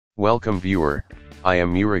Welcome viewer, I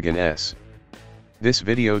am Murugan S. This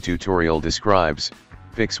video tutorial describes,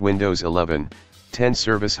 fix Windows 11, 10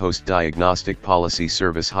 Service Host Diagnostic Policy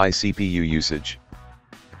Service High CPU Usage.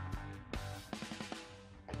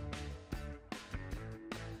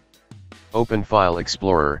 Open File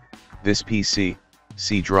Explorer, this PC,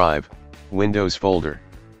 C drive, Windows folder.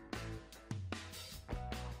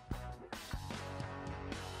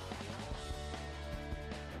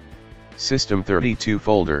 System 32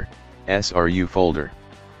 folder, SRU folder.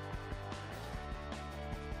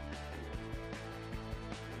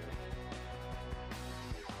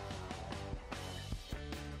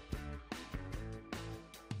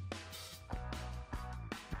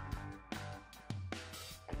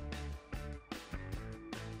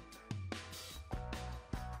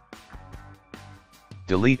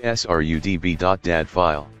 Delete srudb.dat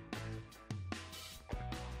file.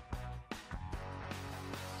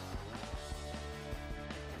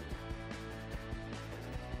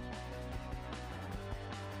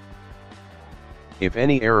 If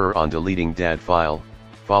any error on deleting dat file,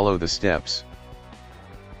 follow the steps.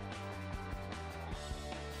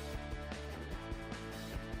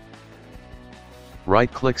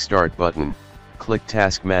 Right-click Start button, click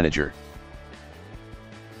Task Manager.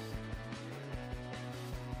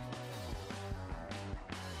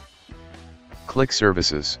 Click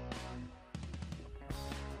Services.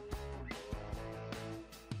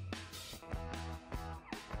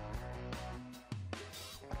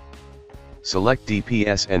 Select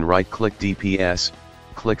DPS and right-click DPS,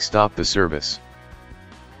 click Stop the service.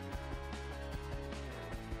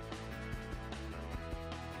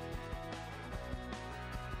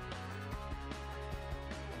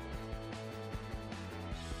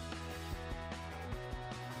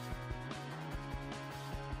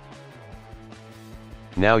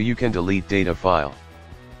 Now you can delete data file.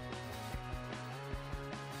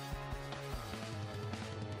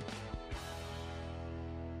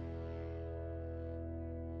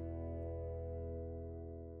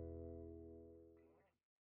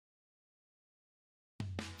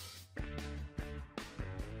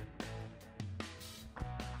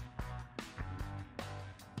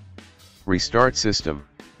 Restart system.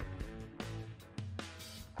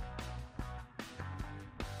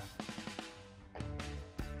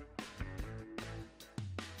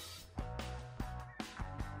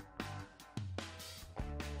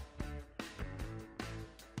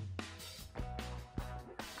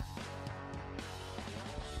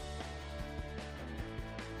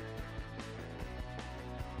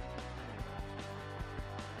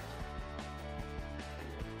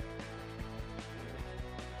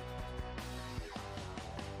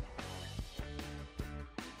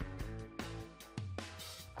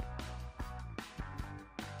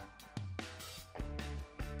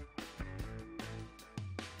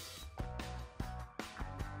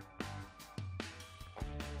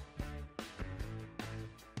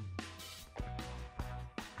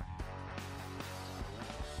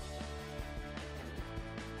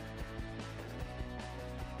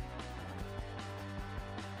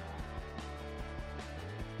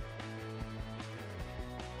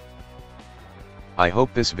 I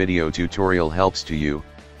hope this video tutorial helps to you.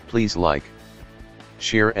 Please like,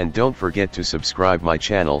 share and don't forget to subscribe my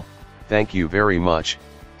channel. Thank you very much.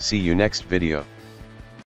 See you next video.